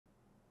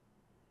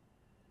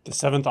The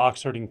seventh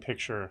Oxherding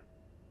picture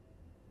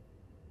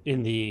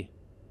in the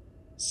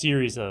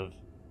series of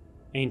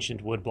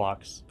ancient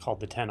woodblocks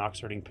called the 10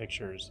 Oxherding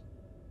pictures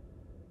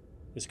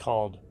is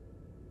called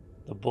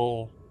the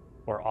Bull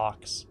or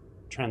Ox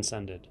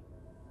Transcended.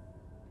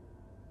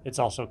 It's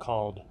also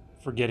called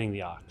Forgetting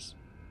the Ox.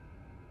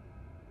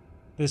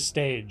 This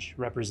stage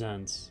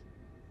represents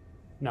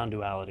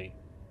non-duality.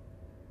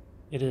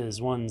 It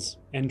is one's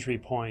entry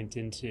point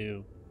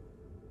into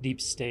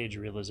deep stage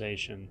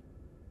realization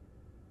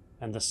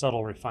and the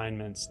subtle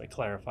refinements that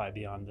clarify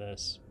beyond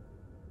this.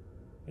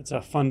 It's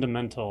a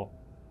fundamental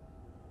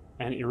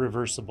and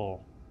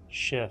irreversible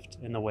shift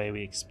in the way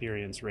we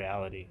experience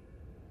reality.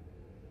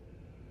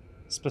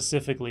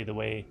 Specifically, the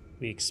way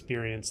we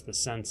experience the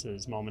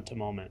senses moment to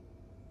moment,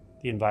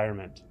 the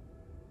environment,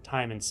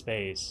 time and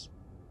space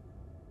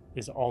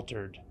is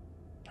altered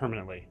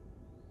permanently.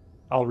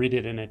 I'll read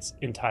it in its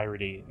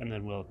entirety and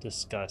then we'll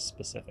discuss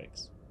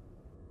specifics.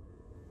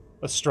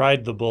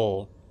 Astride the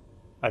bull,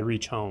 I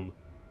reach home.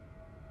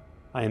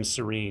 I am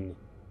serene.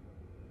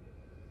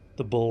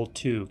 The bull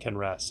too can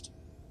rest.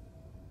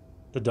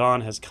 The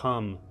dawn has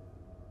come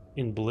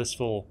in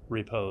blissful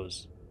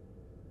repose.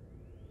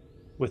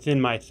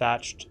 Within my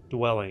thatched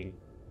dwelling,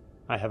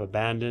 I have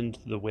abandoned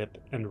the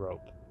whip and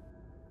rope.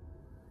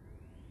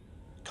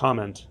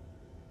 Comment: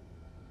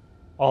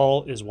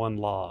 all is one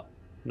law,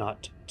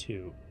 not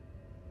two.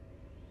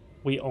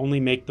 We only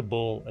make the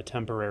bull a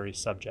temporary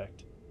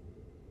subject.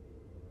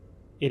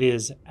 It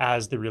is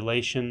as the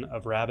relation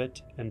of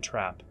rabbit and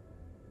trap,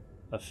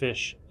 of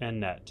fish and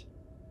net.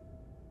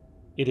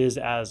 It is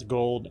as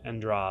gold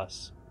and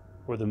dross,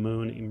 or the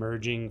moon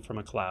emerging from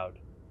a cloud.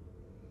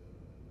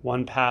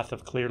 One path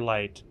of clear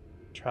light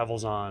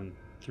travels on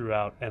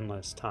throughout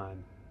endless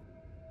time.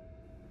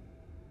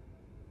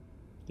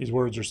 These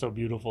words are so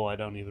beautiful I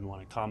don't even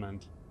want to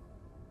comment.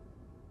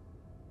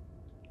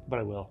 But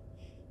I will.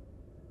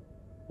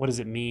 What does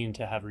it mean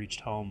to have reached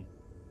home?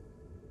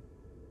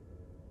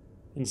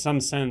 In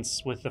some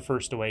sense, with the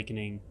first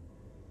awakening,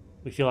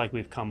 we feel like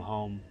we've come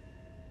home.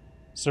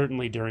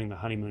 Certainly during the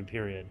honeymoon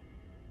period.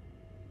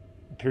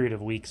 A period of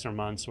weeks or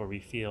months where we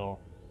feel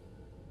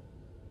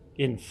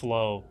in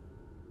flow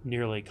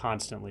nearly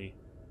constantly.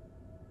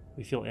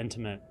 We feel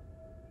intimate,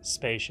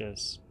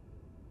 spacious,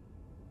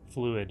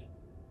 fluid.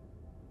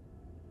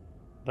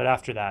 But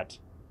after that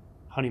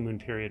honeymoon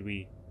period,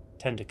 we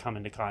tend to come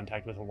into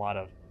contact with a lot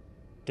of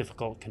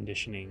difficult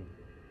conditioning,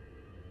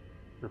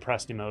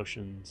 repressed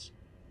emotions,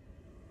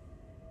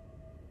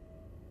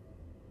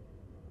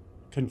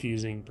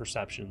 confusing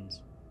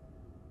perceptions,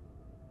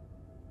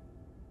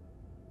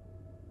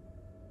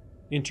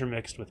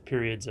 intermixed with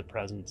periods of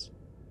presence.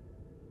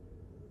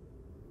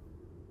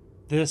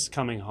 This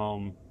coming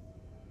home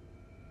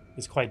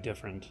is quite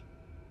different.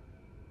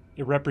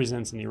 It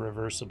represents an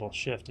irreversible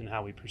shift in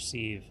how we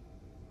perceive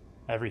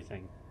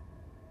everything.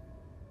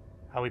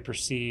 How we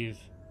perceive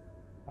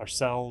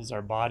ourselves,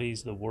 our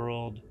bodies, the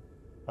world,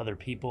 other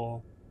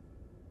people,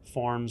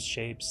 forms,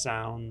 shapes,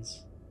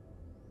 sounds.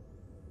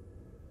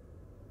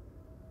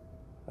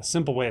 A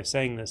simple way of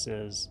saying this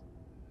is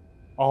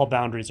all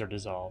boundaries are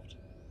dissolved.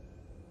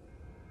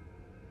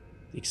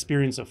 The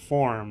experience of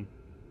form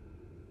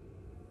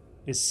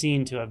is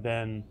seen to have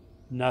been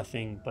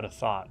nothing but a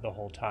thought the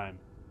whole time.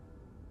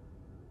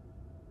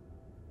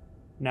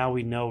 Now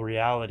we know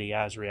reality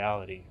as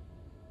reality.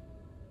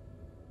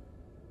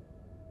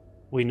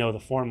 We know the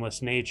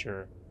formless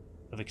nature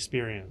of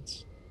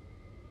experience.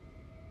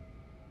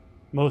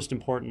 Most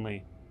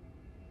importantly,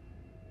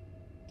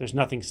 there's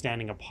nothing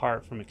standing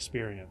apart from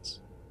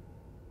experience.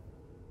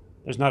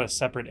 There's not a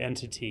separate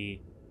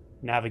entity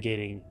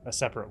navigating a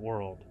separate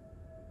world.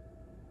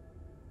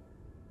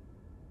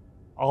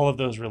 All of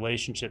those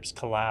relationships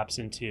collapse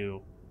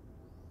into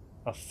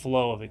a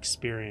flow of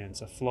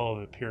experience, a flow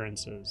of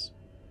appearances.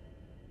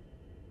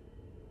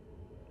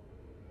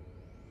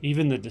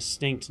 Even the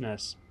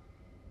distinctness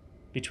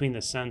between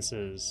the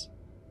senses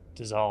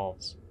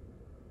dissolves.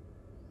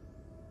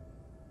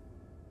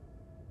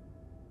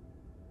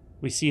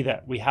 We see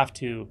that we have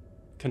to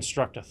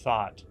construct a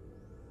thought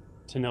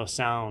to know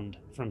sound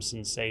from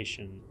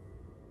sensation,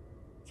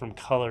 from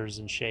colors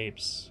and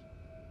shapes,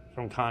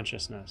 from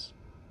consciousness.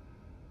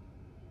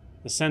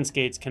 The sense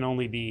gates can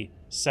only be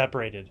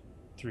separated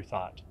through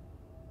thought.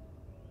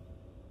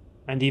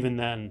 And even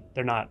then,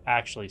 they're not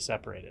actually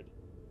separated.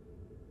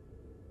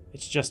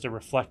 It's just a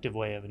reflective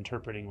way of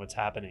interpreting what's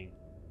happening.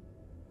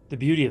 The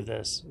beauty of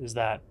this is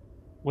that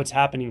what's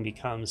happening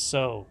becomes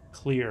so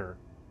clear,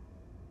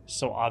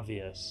 so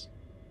obvious,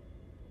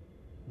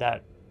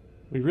 that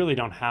we really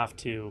don't have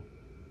to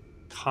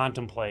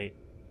contemplate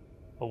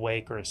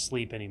awake or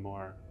asleep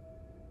anymore.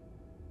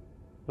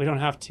 We don't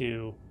have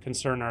to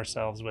concern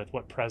ourselves with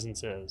what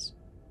presence is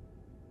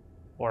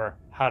or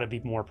how to be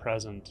more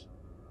present.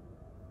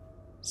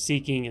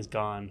 Seeking is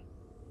gone.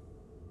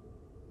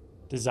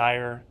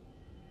 Desire,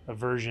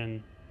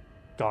 aversion,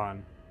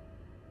 gone.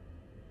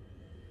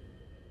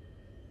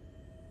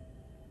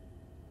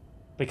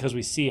 Because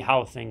we see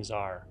how things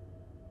are.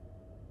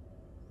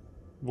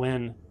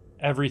 When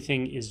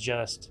everything is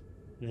just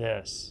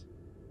this,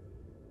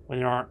 when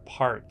there aren't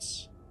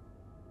parts,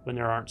 when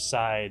there aren't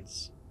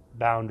sides,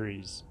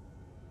 boundaries,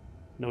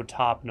 no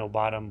top, no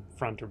bottom,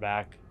 front or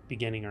back,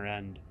 beginning or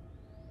end,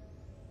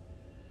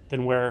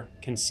 then where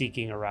can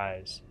seeking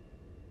arise?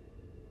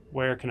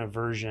 Where can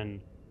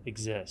aversion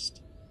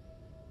exist?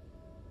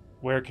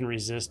 Where can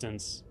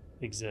resistance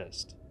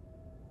exist?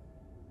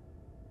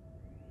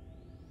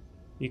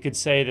 You could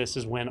say this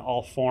is when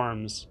all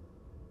forms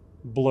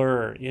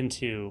blur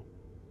into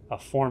a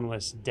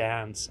formless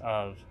dance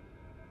of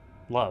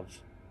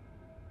love,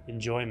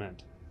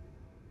 enjoyment,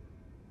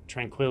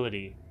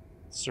 tranquility,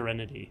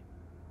 serenity.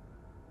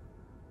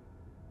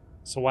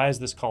 So why is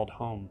this called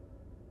home?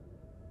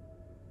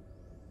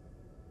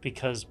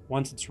 Because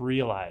once it's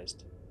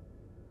realized,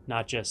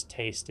 not just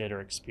tasted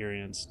or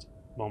experienced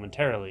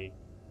momentarily,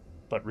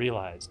 but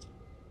realized,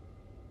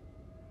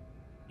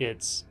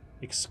 it's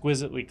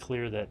exquisitely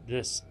clear that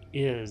this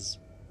is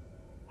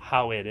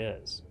how it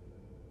is.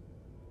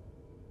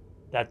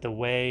 That the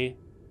way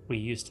we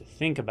used to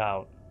think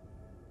about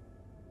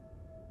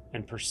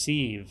and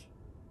perceive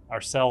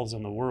ourselves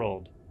in the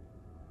world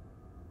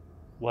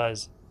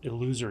was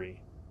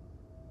illusory.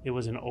 It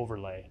was an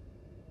overlay.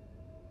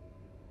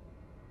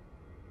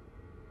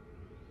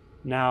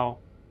 Now,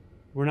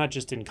 we're not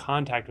just in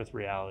contact with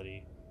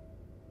reality,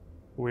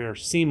 we're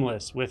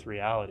seamless with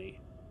reality.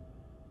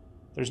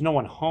 There's no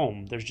one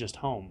home, there's just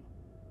home.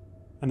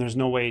 And there's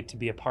no way to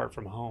be apart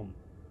from home.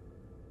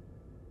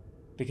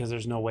 Because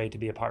there's no way to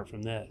be apart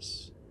from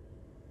this.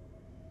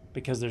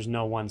 Because there's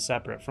no one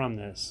separate from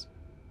this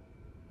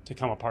to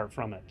come apart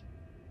from it.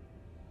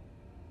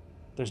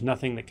 There's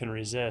nothing that can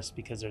resist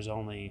because there's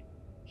only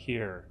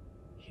here,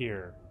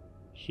 here,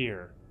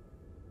 here.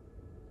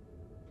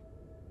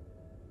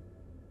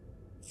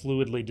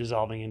 Fluidly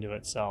dissolving into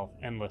itself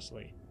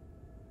endlessly.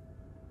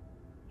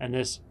 And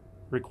this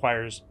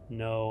requires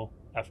no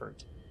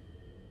effort.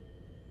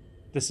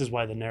 This is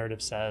why the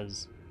narrative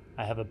says,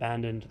 I have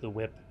abandoned the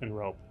whip and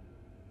rope.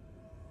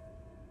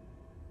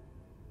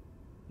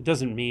 It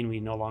doesn't mean we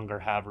no longer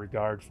have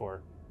regard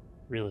for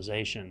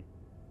realization,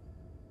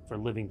 for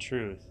living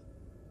truth.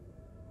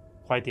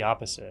 Quite the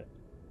opposite.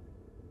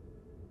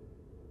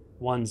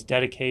 One's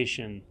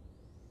dedication,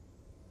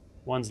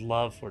 one's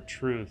love for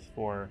truth,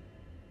 for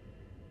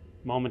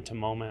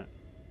moment-to-moment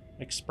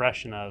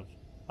expression of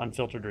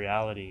unfiltered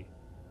reality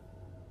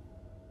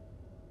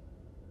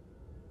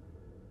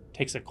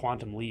takes a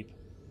quantum leap.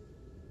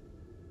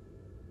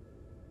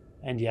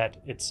 And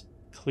yet it's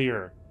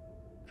clear,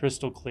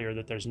 crystal clear,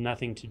 that there's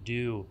nothing to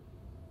do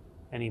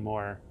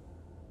anymore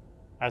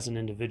as an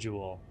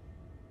individual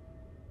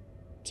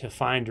to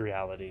find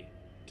reality,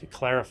 to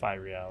clarify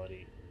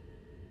reality,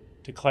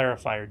 to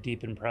clarify or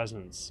deepen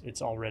presence.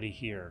 It's already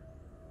here.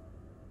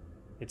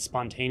 It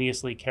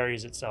spontaneously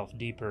carries itself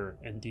deeper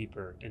and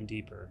deeper and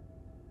deeper.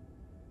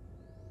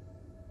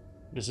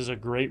 This is a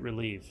great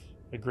relief,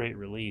 a great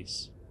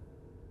release.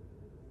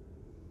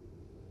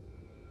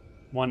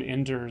 One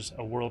enters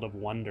a world of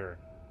wonder,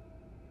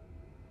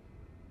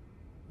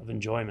 of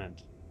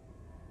enjoyment,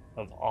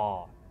 of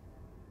awe,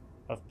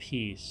 of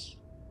peace,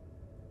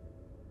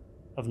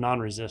 of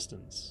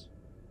non-resistance,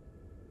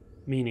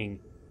 meaning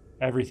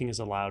everything is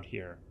allowed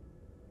here.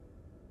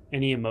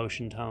 Any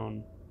emotion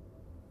tone,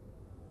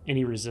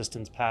 any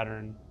resistance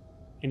pattern,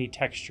 any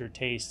texture,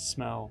 taste,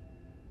 smell,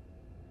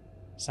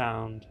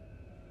 sound,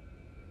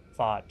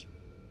 thought.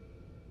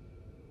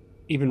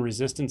 Even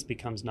resistance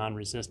becomes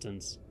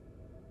non-resistance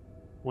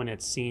when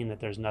it's seen that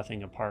there's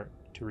nothing apart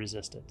to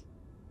resist it.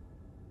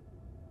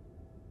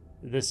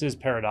 This is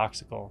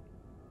paradoxical,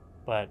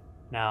 but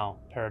now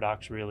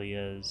paradox really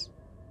is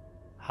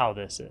how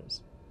this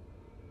is.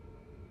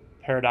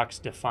 Paradox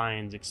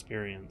defines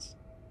experience.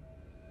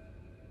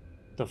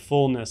 The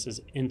fullness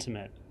is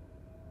intimate,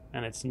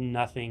 and it's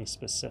nothing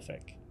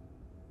specific.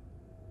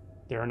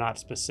 There are not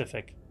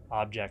specific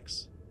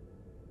objects.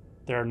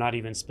 There are not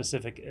even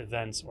specific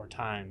events or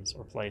times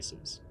or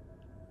places.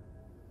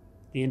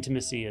 The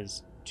intimacy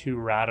is too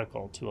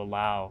radical to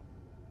allow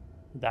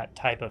that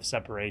type of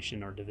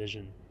separation or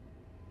division.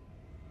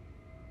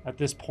 At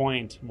this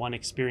point, one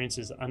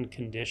experiences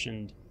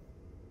unconditioned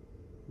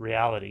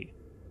reality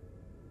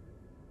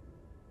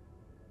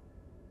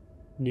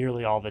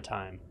nearly all the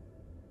time.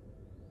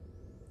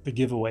 The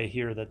giveaway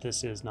here that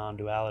this is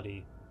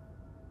non-duality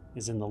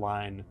is in the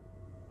line,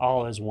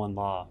 all is one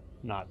law,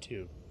 not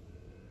two.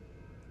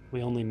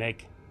 We only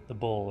make the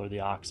bull or the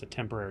ox a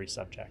temporary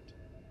subject.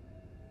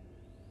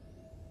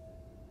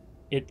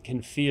 It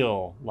can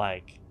feel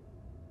like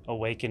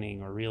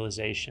awakening or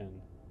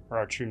realization or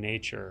our true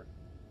nature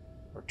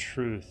or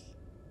truth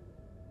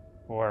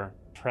or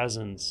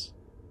presence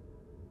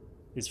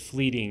is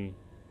fleeting.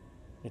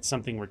 It's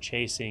something we're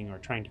chasing or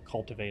trying to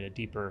cultivate a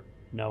deeper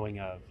knowing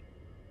of.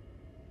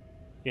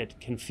 It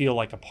can feel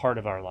like a part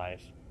of our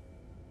life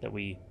that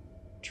we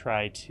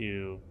try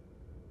to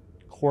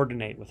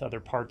coordinate with other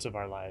parts of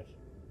our life.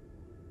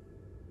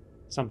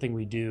 Something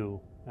we do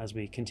as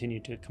we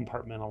continue to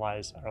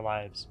compartmentalize our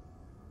lives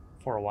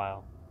for a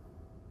while.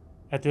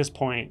 At this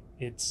point,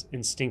 it's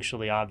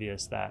instinctually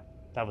obvious that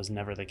that was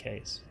never the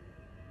case.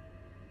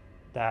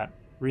 That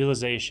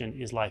realization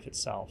is life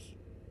itself.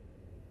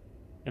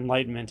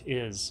 Enlightenment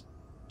is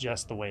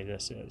just the way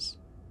this is.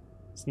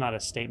 It's not a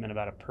statement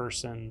about a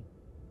person.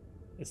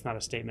 It's not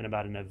a statement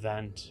about an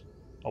event,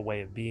 a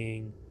way of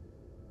being,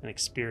 an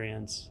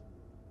experience.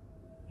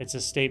 It's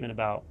a statement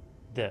about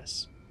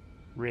this,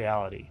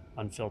 reality,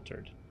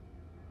 unfiltered.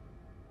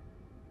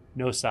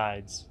 No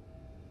sides,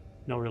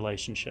 no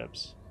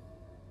relationships,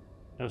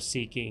 no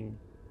seeking,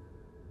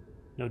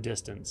 no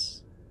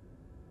distance,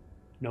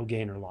 no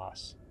gain or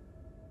loss.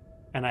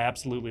 And I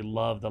absolutely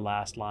love the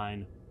last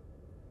line.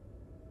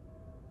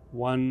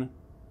 One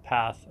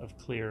path of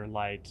clear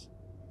light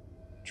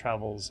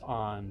travels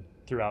on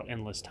throughout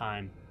endless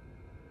time.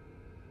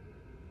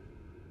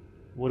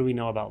 What do we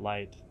know about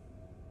light?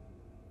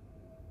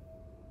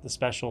 The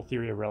special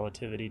theory of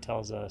relativity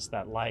tells us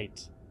that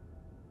light,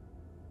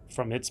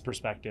 from its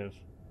perspective,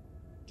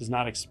 does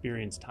not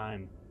experience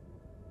time.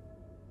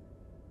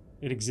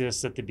 It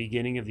exists at the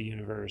beginning of the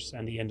universe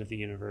and the end of the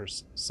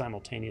universe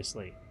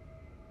simultaneously.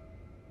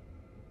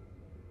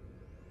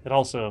 It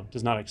also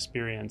does not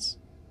experience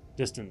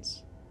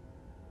distance.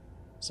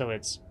 So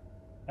it's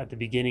at the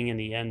beginning and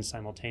the end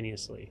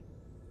simultaneously.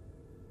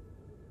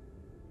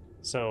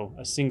 So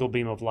a single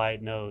beam of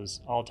light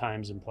knows all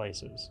times and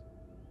places.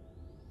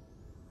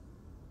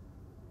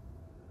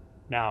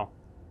 Now,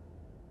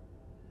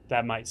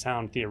 that might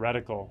sound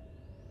theoretical,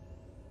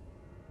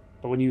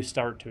 but when you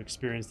start to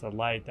experience the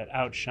light that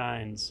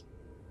outshines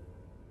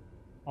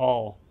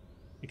all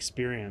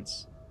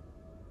experience,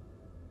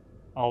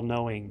 all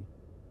knowing,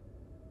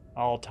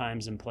 all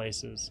times and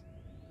places,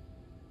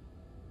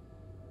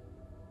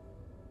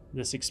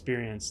 this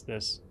experience,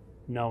 this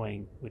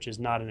knowing, which is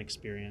not an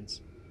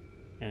experience,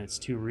 and it's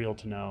too real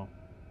to know,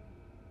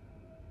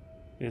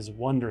 is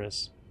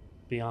wondrous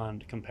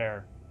beyond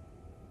compare,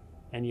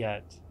 and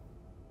yet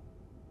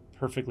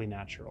perfectly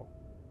natural.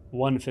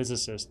 One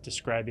physicist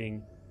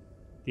describing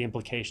the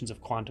implications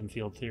of quantum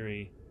field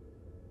theory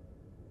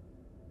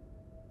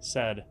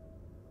said,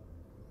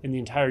 in the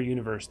entire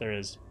universe there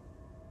is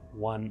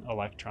one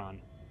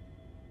electron.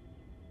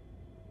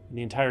 In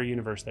the entire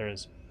universe there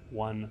is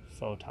one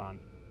photon.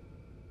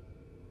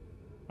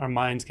 Our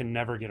minds can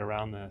never get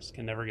around this,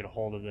 can never get a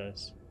hold of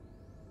this.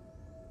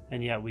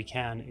 And yet we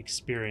can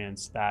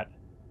experience that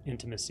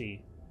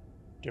intimacy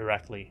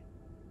directly.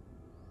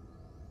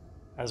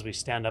 As we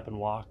stand up and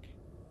walk,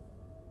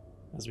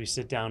 as we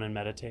sit down and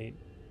meditate,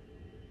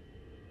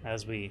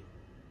 as we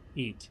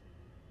eat,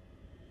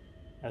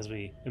 as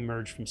we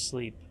emerge from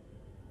sleep,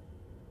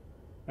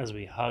 as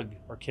we hug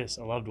or kiss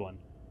a loved one.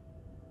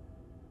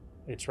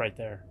 It's right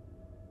there.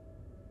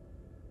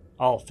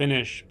 I'll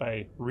finish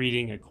by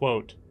reading a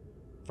quote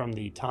from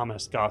the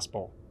Thomas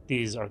Gospel.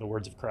 These are the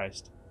words of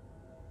Christ.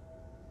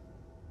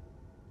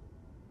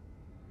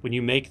 When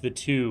you make the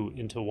two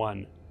into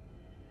one,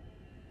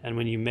 and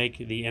when you make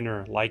the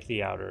inner like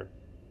the outer,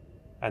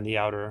 and the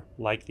outer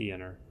like the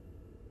inner,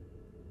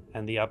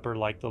 and the upper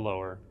like the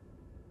lower,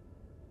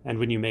 and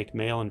when you make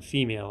male and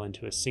female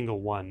into a single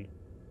one,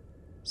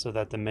 so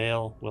that the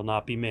male will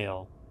not be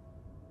male,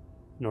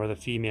 nor the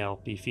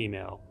female be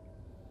female,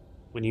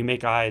 when you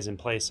make eyes in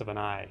place of an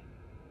eye,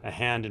 a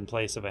hand in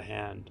place of a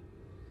hand,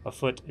 a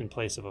foot in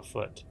place of a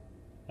foot,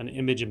 an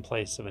image in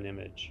place of an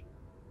image,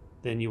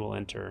 then you will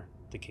enter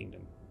the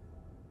kingdom.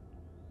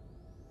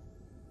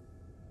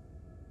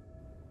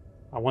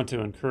 I want to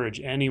encourage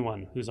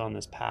anyone who's on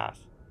this path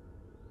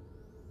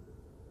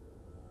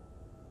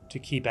to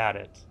keep at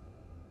it.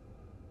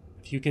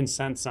 If you can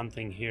sense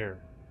something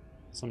here,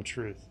 some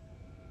truth,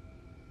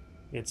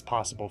 it's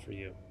possible for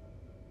you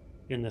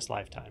in this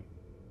lifetime.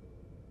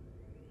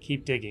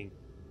 Keep digging.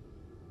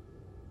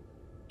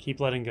 Keep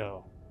letting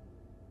go.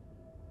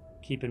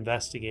 Keep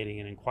investigating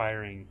and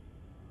inquiring.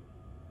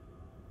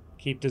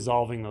 Keep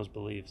dissolving those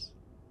beliefs.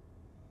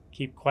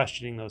 Keep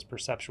questioning those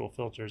perceptual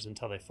filters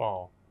until they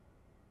fall.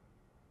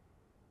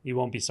 You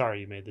won't be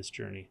sorry you made this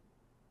journey.